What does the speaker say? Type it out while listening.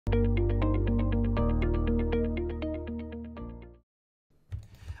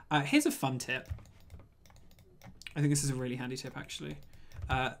Here's a fun tip. I think this is a really handy tip, actually,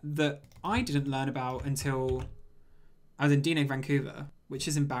 that I didn't learn about until I was in DNAG Vancouver, which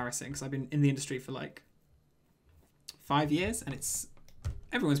is embarrassing because I've been in the industry for like 5 years, and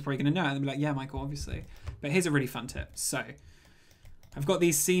everyone's probably going to know it and be like, yeah, Michael, obviously. But here's a really fun tip. So I've got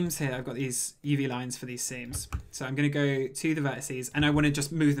these seams here. I've got these UV lines for these seams. So I'm going to go to the vertices, and I want to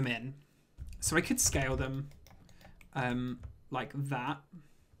just move them in. So I could scale them like that.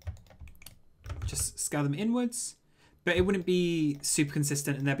 Just scale them inwards. But it wouldn't be super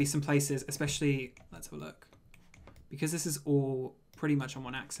consistent, and there'd be some places, especially, let's have a look. Because this is all pretty much on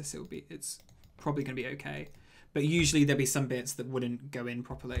one axis, it's probably going to be okay. But usually there'd be some bits that wouldn't go in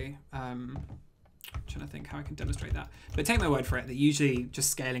properly. I'm trying to think how I can demonstrate that. But take my word for it, that usually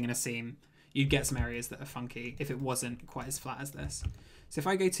just scaling in a seam, you'd get some areas that are funky if it wasn't quite as flat as this. So if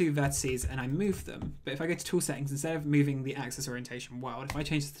I go to vertices and I move them, but if I go to tool settings, instead of moving the axis orientation world, if I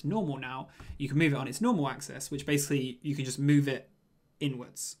change this to normal now, you can move it on its normal axis, which basically you can just move it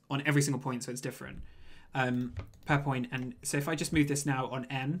inwards on every single point so it's different per point. And so if I just move this now on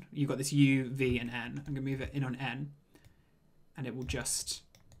N, you've got this U, V, and N. I'm going to move it in on N, and it will just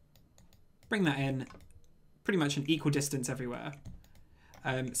bring that in pretty much an equal distance everywhere.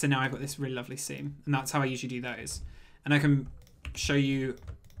 So now I've got this really lovely seam, and that's how I usually do those. And I can show you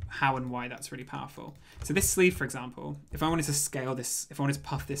how and why that's really powerful. So this sleeve, for example, if I wanted to scale this, if I wanted to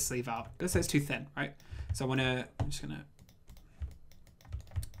puff this sleeve out, let's say it's too thin, right? So if I wanted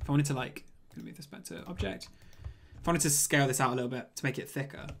to like, I'm gonna move this back to object. If I wanted to scale this out a little bit to make it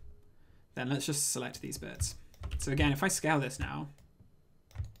thicker, then let's just select these bits. So again, if I scale this now,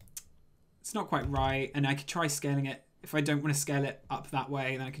 it's not quite right, and I could try scaling it. If I don't want to scale it up that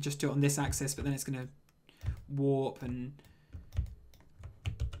way, then I could just do it on this axis, but then it's gonna warp and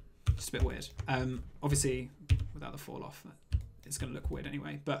just a bit weird. Obviously, without the fall off, it's going to look weird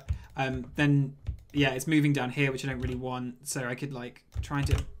anyway. But then, yeah, it's moving down here, which I don't really want. So I could like try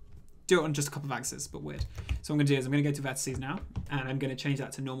and do it on just a couple of axes, but weird. So what I'm going to do is I'm going to go to vertices now, and I'm going to change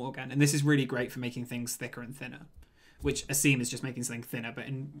that to normal again. And this is really great for making things thicker and thinner, which a seam is just making something thinner, but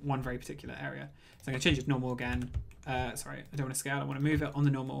in one very particular area. So I'm going to change it to normal again. Sorry, I don't want to scale. I want to move it on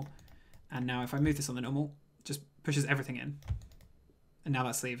the normal. And now if I move this on the normal, it just pushes everything in. And now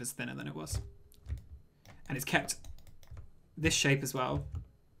that sleeve is thinner than it was. And it's kept this shape as well.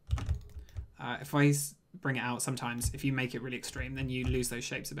 If I bring it out sometimes, if you make it really extreme, then you lose those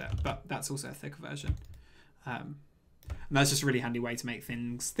shapes a bit. But that's also a thicker version. And that's just a really handy way to make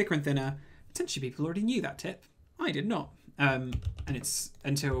things thicker and thinner. Potentially people already knew that tip. I did not. And it's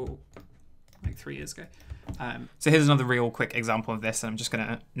until like 3 years ago. So here's another real quick example of this, and I'm just going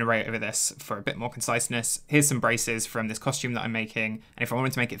to narrate over this for a bit more conciseness. Here's some braces from this costume that I'm making, and if I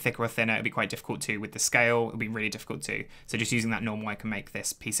wanted to make it thicker or thinner, it'd be quite difficult to. With the scale, it'd be really difficult to. So just using that normal, I can make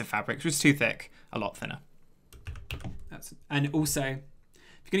this piece of fabric, which was too thick, a lot thinner. And also, if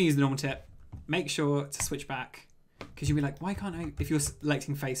you're going to use the normal tip, make sure to switch back, because you'll be like, why can't I, if you're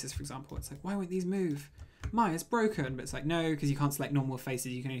selecting faces, for example, it's like, why won't these move? It's broken, but it's like, no, because you can't select normal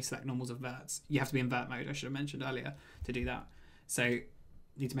faces, you can only select normals of verts. You have to be in vert mode, I should have mentioned earlier, to do that. So you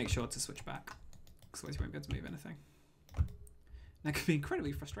need to make sure to switch back, because otherwise you won't be able to move anything. That could be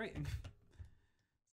incredibly frustrating.